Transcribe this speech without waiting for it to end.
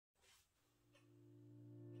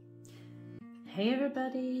Hey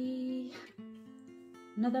everybody,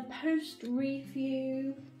 another post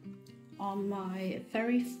review on my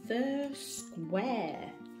very first square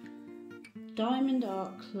Diamond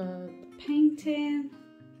Art Club painting.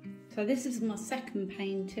 So this is my second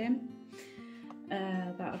painting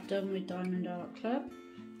that I've done with Diamond Art Club,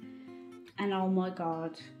 and oh my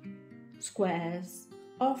god, squares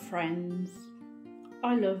are friends.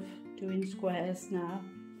 I love doing squares now.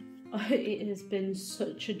 It has been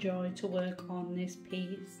such a joy to work on this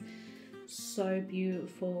piece. So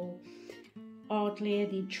beautiful. Hardly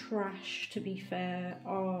any trash, to be fair.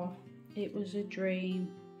 Oh, it was a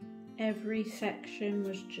dream. Every section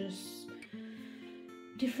was just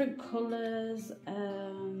different colours,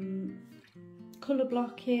 colour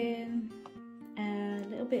blocking, a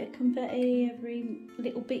little bit of confetti, every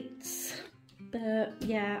little bits. But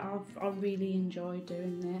yeah, I really enjoy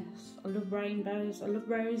doing this. I love rainbows, I love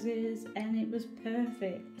roses, and it was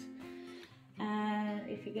perfect. And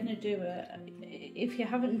if you're gonna do it, if you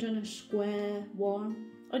haven't done a square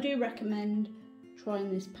one, I do recommend trying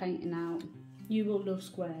this painting out. You will love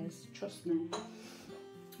squares, trust me.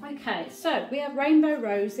 Okay, so we have Rainbow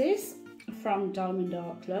Roses from Diamond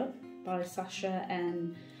Art Club by Sasha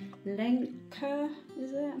and Lenka,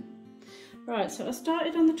 is it? Right, so I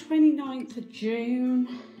started on the 29th of June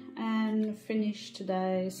and finished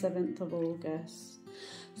today, 7th of August.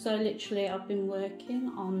 So literally I've been working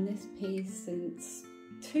on this piece since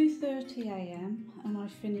 2:30 AM and I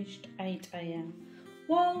finished 8 AM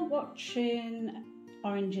while watching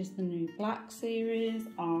Orange is the New Black series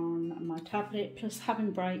on my tablet, plus having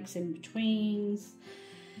breaks in betweens.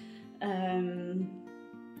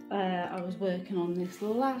 I was working on this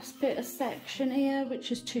last bit of section here,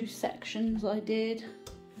 which is 2 sections I did.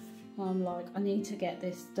 I'm like, I need to get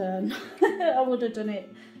this done. I would have done it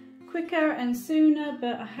quicker and sooner,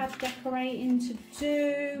 but I had decorating to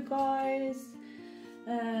do, guys.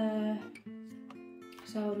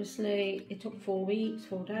 So obviously it took 4 weeks,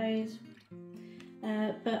 4 days.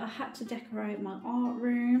 But I had to decorate my art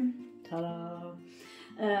room. Ta-da!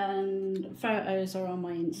 And photos are on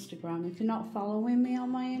my Instagram. If you're not following me on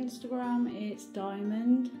my Instagram, it's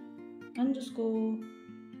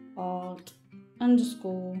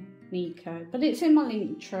diamond_art_Nico, but it's in my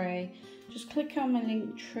link tree. Just click on my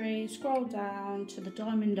link tree, scroll down to the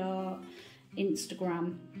Diamond Art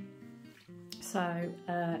Instagram. So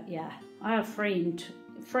yeah, I have free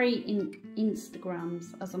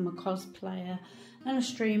Instagrams, as I'm a cosplayer and a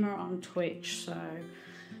streamer on Twitch, so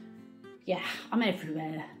yeah, I'm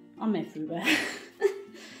everywhere.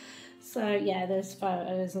 So yeah, there's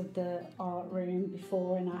photos of the art room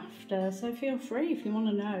before and after, so feel free if you want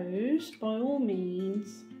to know, by all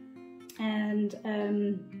means. And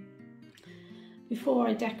before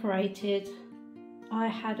I decorated, I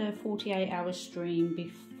had a 48-hour stream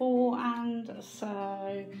beforehand,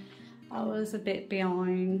 so I was a bit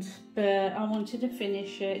behind, but I wanted to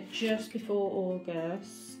finish it just before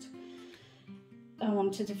August. I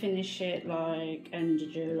wanted to finish it like end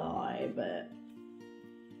of July, but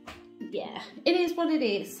yeah, it is what it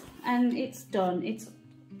is, and it's done. It's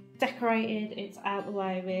decorated, it's out the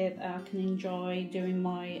way with. I can enjoy doing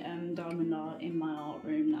my diamond art in my art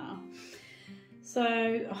room now.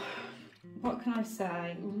 So what can I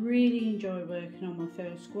say? Really enjoy working on my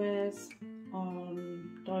first squares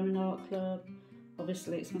on Diamond Art Club.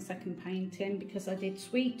 Obviously it's my second painting because I did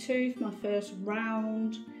Sweet Tooth, my first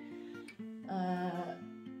round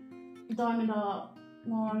Diamond Art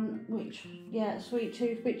one, which, yeah, Sweet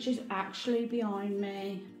Tooth, which is actually behind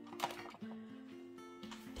me.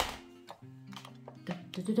 Da,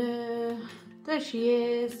 da, da, da. There she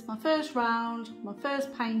is, my first round, my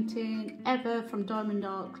first painting ever from Diamond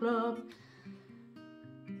Art Club.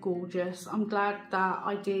 Gorgeous. I'm glad that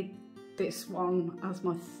I did this one as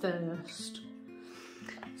my first.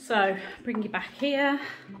 So bring you back here,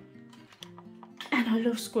 and I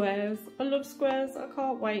love squares. I love squares. I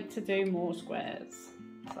can't wait to do more squares.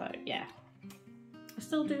 So yeah, I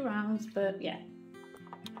still do rounds, but yeah.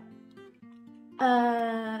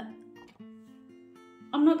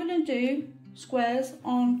 I'm not going to do squares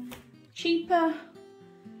on cheaper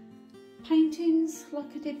paintings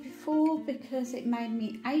like I did before, because it made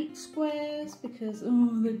me 8 squares, because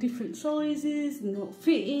they're different sizes and not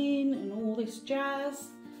fitting and all this jazz.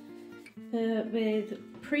 With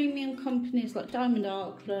premium companies like Diamond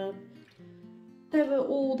Art Club, they were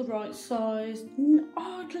all the right size,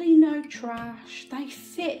 hardly no trash. They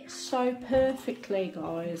fit so perfectly,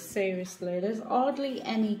 guys, seriously. There's hardly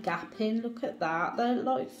any gapping. Look at that, they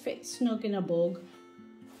like fit snug in a bug,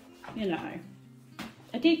 you know.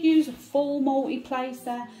 I did use a full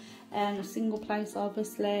multi-placer, and a single place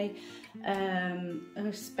obviously,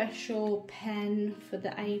 a special pen for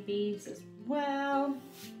the ABs as well,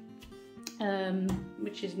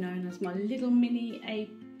 which is known as my little mini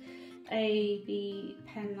AB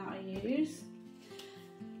pen that I use.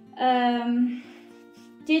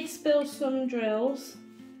 Did spill some drills,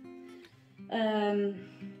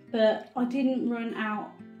 but I didn't run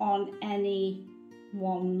out on any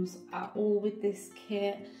ones at all with this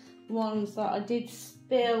kit. Ones that I did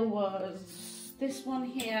spill was this one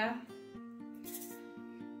here,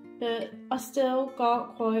 but I still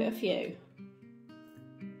got quite a few.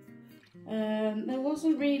 There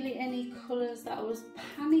wasn't really any colours that I was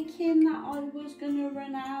panicking that I was gonna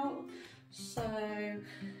run out, so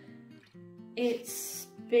it's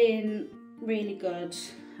been really good.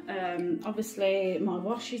 Obviously my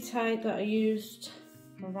washi tape that I used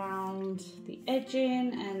around the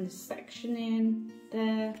edging and the sectioning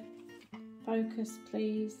there. Focus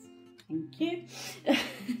please, thank you.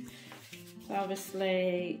 So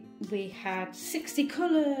obviously we had 60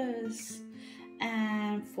 colours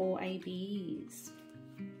and 4 ABs.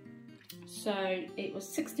 So it was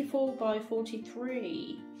 64 by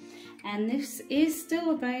 43, and this is still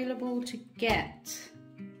available to get.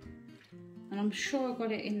 And I'm sure I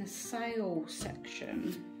got it in the sale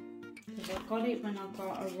section, because I got it when I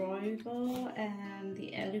got Arrival and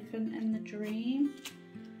the Elephant and the Dream.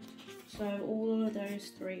 So all of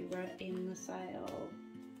those 3 were in the sale.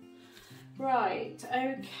 Right,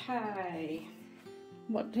 okay.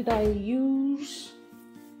 What did I use?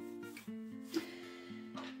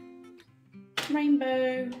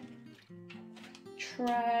 Rainbow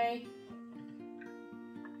tray.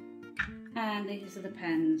 And these are the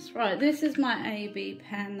pens. Right, this is my AB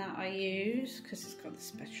pen that I use because it's got the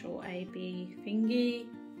special AB thingy.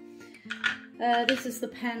 This is the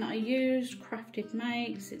pen I used,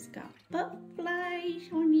 CraftedMakes. It's got butterflies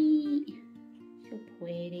on it. So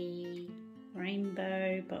pretty.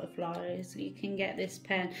 Rainbow butterflies. You can get this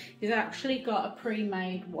pen. He's actually got a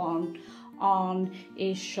pre-made one on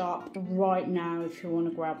his shop right now if you want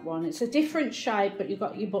to grab one. It's a different shape, but you've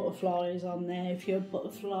got your butterflies on there if you're a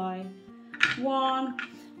butterfly one.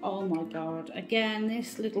 Oh my god, again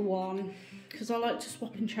this little one, because I like to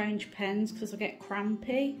swap and change pens because I get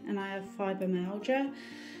crampy and I have fibromyalgia,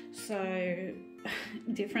 so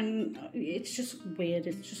different, it's just weird,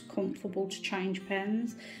 it's just comfortable to change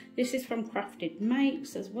pens. This is from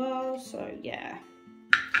CraftedMakes as well, so yeah.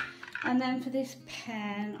 And then for this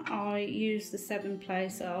pen I used the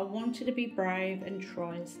 7-placer. I wanted to be brave and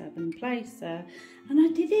try a 7-placer, and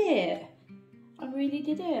I did it. I really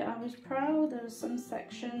did it. I was proud. There were some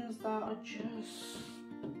sections that I just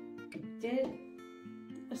did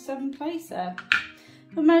a 7-placer.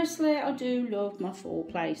 But mostly I do love my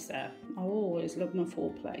 4-placer. I always love my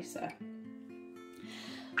 4-placer.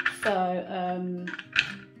 So,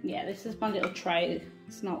 yeah, this is my little tray.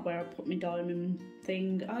 It's not where I put my diamond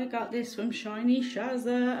thing. I got this from Shiny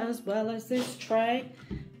Shazza, as well as this tray.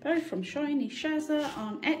 Both from Shiny Shazza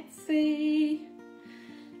on Etsy.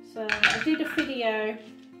 So I did a video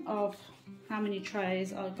of how many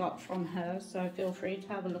trays I got from her, so feel free to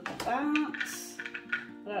have a look at that.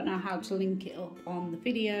 I don't know how to link it up on the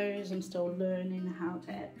videos. I'm still learning how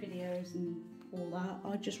to edit videos and all that.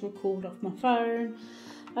 I just record off my phone.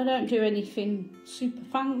 I don't do anything super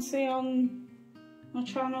fancy on my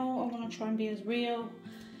channel. I want to try and be as real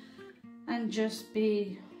and just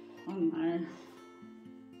be, I don't know,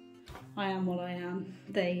 I am what I am.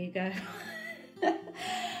 There you go.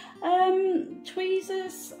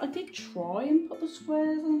 Tweezers, I did try and put the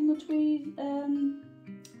squares on the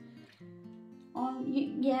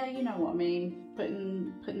yeah, you know what I mean,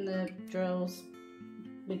 putting the drills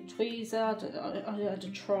with tweezer. I had to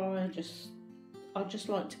try. I just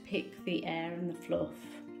like to pick the air and the fluff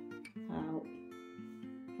out.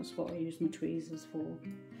 That's what I use my tweezers for.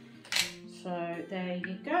 So there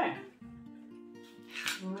you go.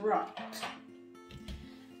 Right.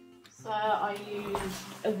 So I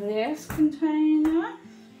use this container.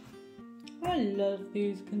 I love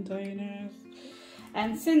these containers.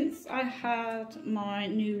 And since I had my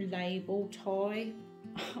new label toy,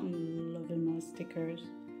 I'm loving my stickers.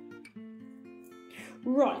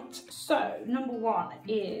 Right, so number 1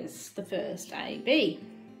 is the first AB.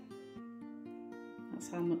 That's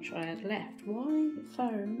how much I had left. Why,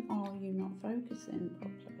 phone, are you not focusing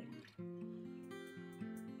properly?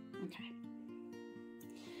 Okay.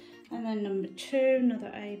 And then number 2,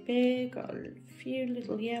 another AB, got a few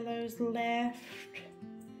little yellows left.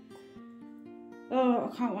 Oh,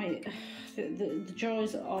 I can't wait. The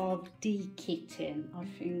joys of de-kitting. I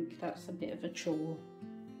think that's a bit of a chore.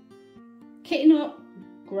 Kitting up,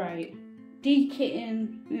 great.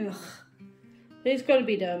 de-kitting, ugh, but it's got to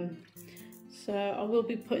be done. So I will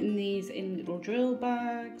be putting these in little drill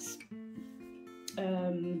bags,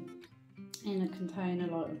 in a container,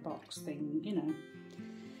 like a box thing, you know.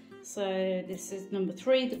 So this is number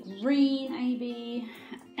 3, the green AB,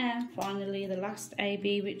 and finally the last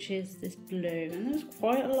AB, which is this blue. And there's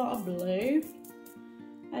quite a lot of blue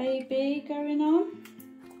AB going on.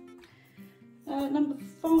 Number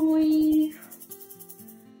 5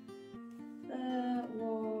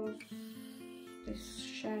 was this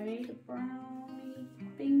shade of brownie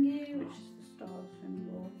thingy, which is the star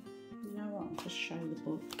symbol. You know what, I'll just show the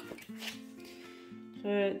book.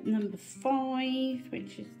 So number 5,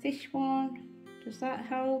 which is this one, does that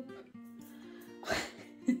help?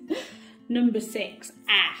 Number 6,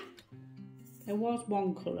 there was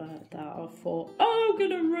one colour that I thought, oh, I'm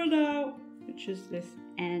gonna run out, which is this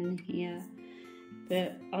N here,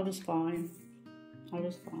 but I was fine.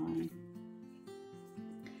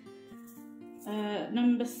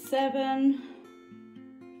 Number 7,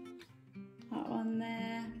 that one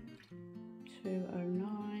there,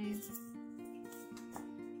 209.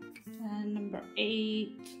 And number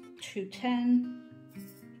 8, 210.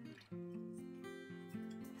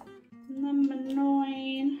 Number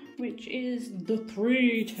 9, which is the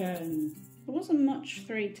 310. There wasn't much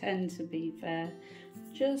 310 to be fair,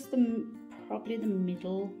 just probably the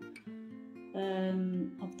middle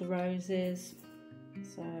of the roses.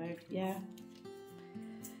 So yeah.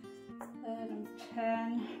 Number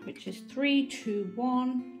 10, which is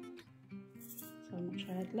 321. So much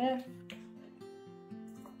I had left.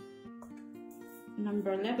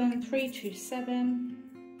 Number 11, 327.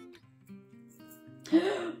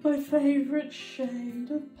 My favourite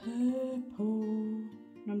shade of purple.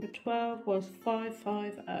 Number 12 was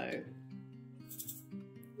 550.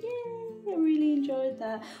 Yay, I really enjoyed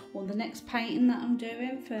that. Well, the next painting that I'm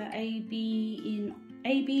doing for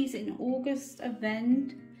AB's in August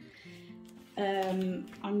event,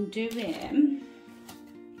 I'm doing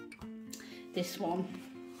this one.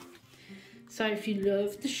 So if you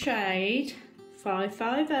love the shade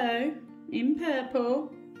 550 in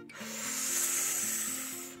purple,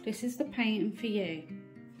 this is the painting for you.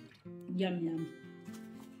 Yum yum.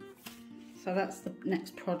 So that's the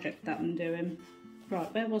next project that I'm doing.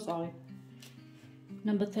 Right, where was I?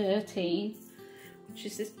 Number 13, which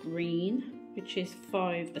is this green, which is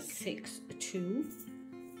 562.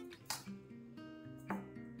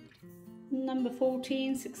 Number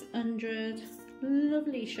 14, 600.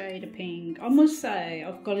 Lovely shade of pink. I must say,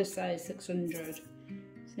 I've got to say 600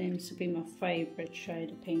 seems to be my favourite shade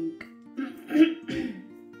of pink.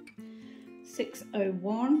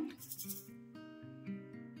 601.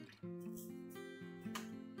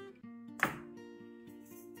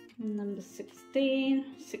 Number 16,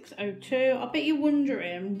 602. I bet you're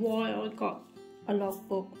wondering why I got a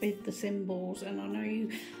logbook with the symbols, and I know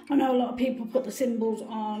a lot of people put the symbols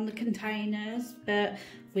on the containers, but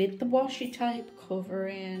with the washi tape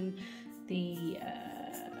covering the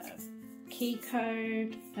key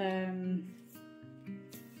code,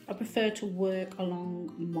 I prefer to work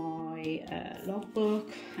along my logbook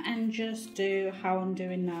and just do how I'm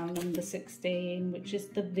doing now, number 16, which is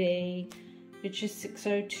the V, which is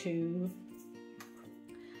 602.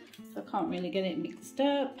 So I can't really get it mixed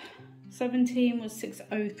up. 17 was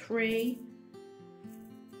 603.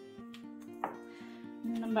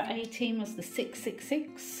 Number 18 was the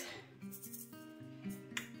 666.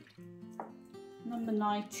 Number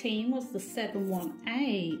 19 was the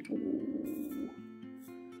 718. Ooh.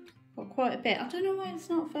 Got quite a bit. I don't know why it's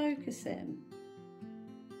not focusing.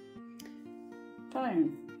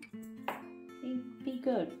 Phone. Be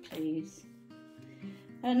good, please.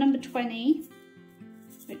 Number 20,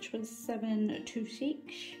 which was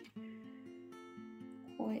 726.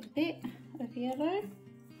 Quite a bit of yellow.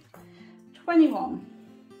 21,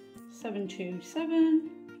 727.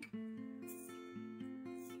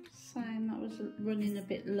 Same, that was running a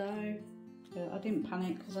bit low, but I didn't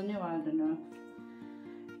panic because I knew I had enough.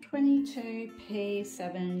 22,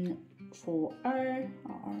 P740,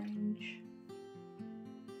 orange.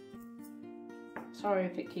 Sorry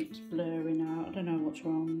if it keeps blurring out, I don't know what's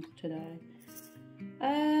wrong today.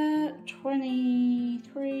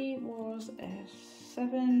 23 was a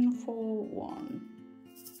 741.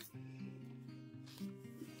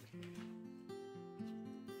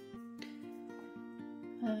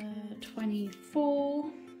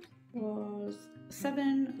 24 was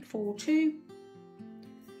 742.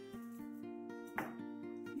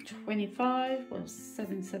 25 was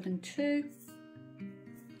 772.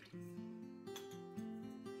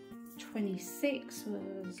 26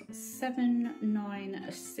 was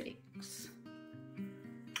 796.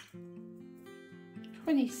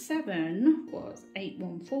 27 was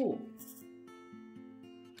 814.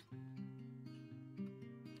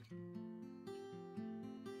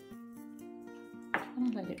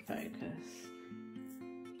 I'll let it focus.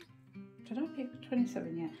 Did I pick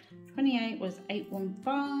 27 yet? 28 was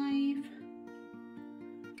 815.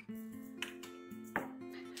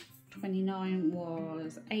 29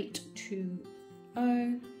 was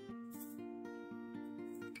 820.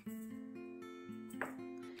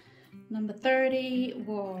 Number 30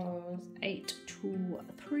 was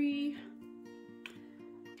 823.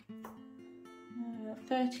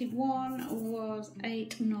 31 was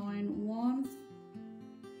 891.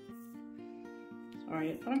 Sorry,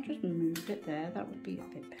 if I just move it there, that would be a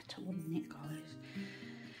bit better, wouldn't it, guys?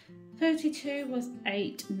 32 was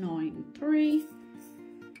 893.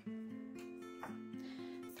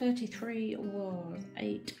 33 was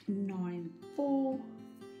 894.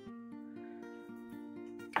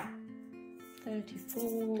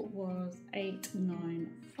 34 was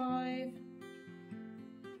 895.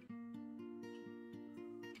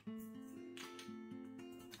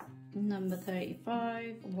 Number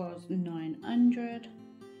 35 was 900.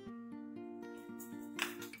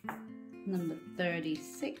 Number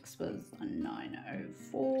 36 was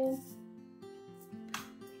 904.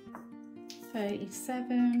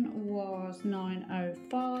 37 was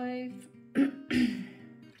 905.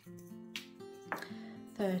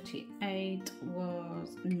 38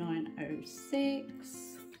 was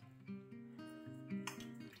 906.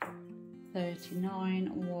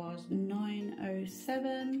 39 was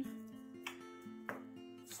 907.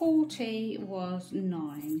 40 was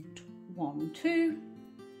 912.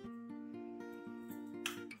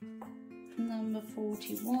 Number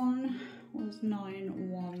 41 was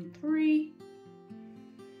 913.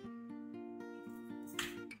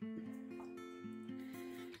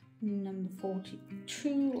 Number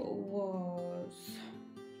 42 was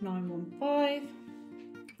 915.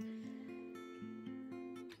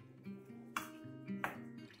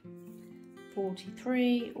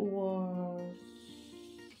 43 was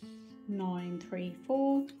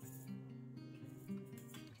 934.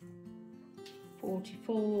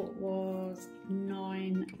 44 was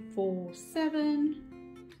 947.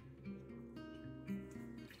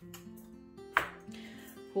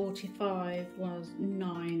 45 was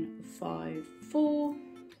 954.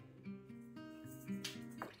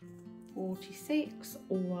 46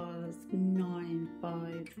 was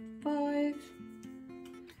 955.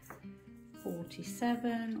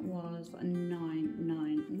 47 was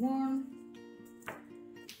 991.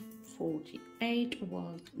 48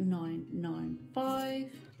 was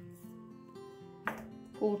 995.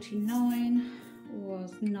 49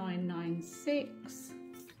 was 996.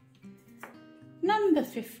 Number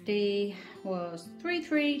 50 was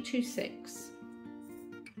 3326.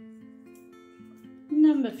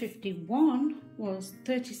 Number 51 was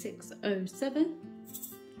 3607.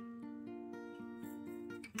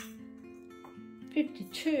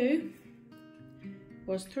 52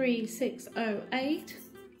 was 3608,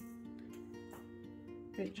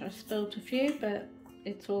 which I spelled a few, but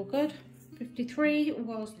it's all good. 53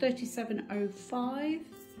 was 3705.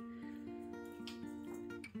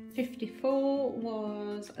 54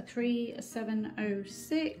 was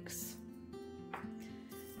 3706.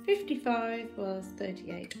 55 was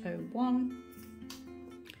 3801.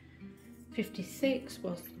 56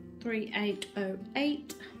 was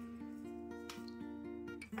 3808.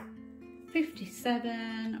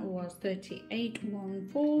 57 was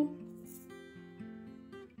 3814.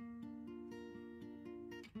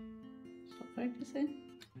 Stop focusing.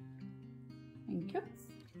 Thank you.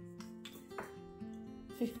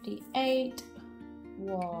 58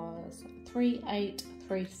 was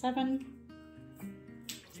 3837.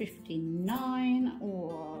 59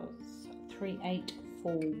 was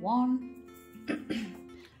 3841.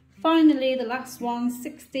 Finally, the last one,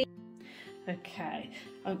 60. Okay,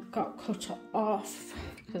 I got cut off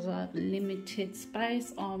because I have limited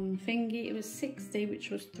space on thingy. It was 60, which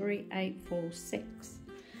was 3846.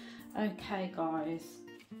 Okay, guys,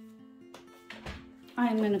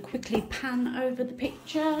 I'm going to quickly pan over the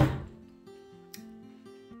picture,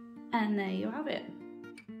 and there you have it.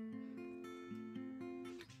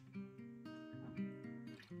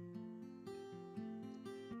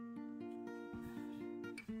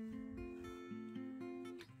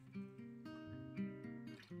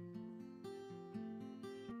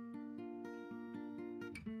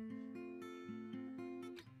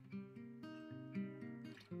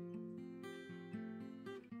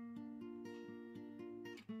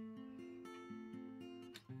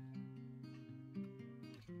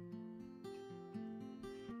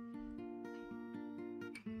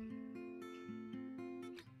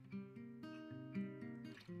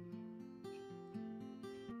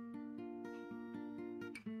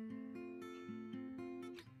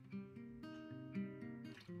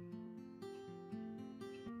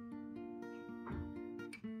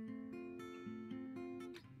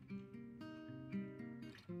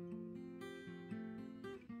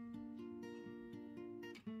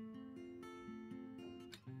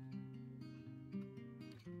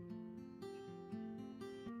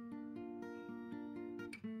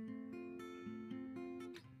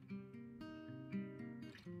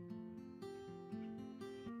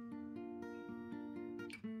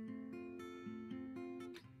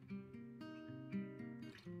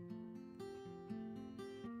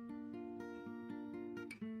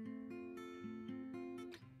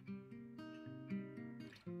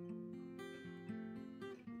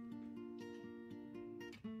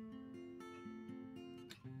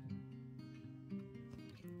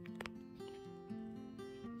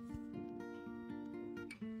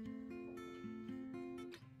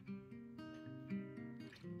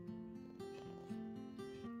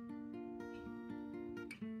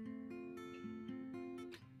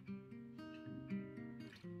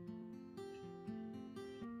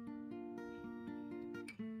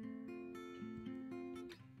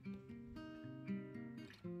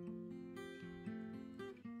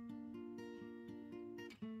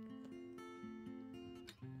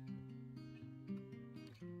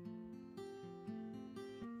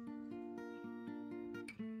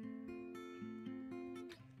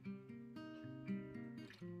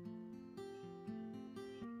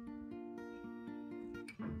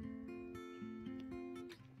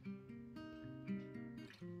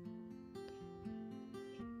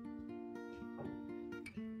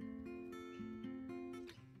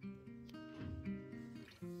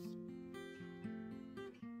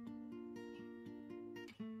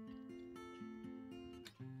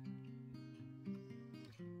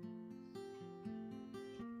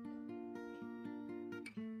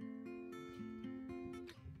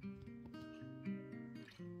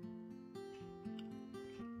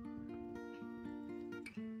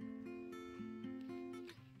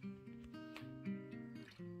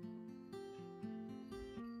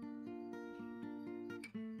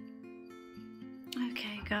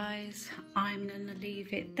 Okay guys, I'm gonna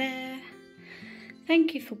leave it there.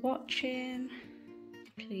 Thank you for watching.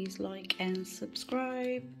 Please like and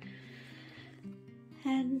subscribe,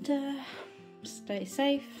 and stay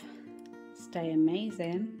safe, stay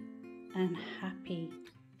amazing, and happy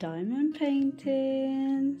diamond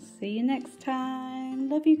painting. See you next time.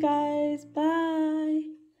 Love you guys. Bye.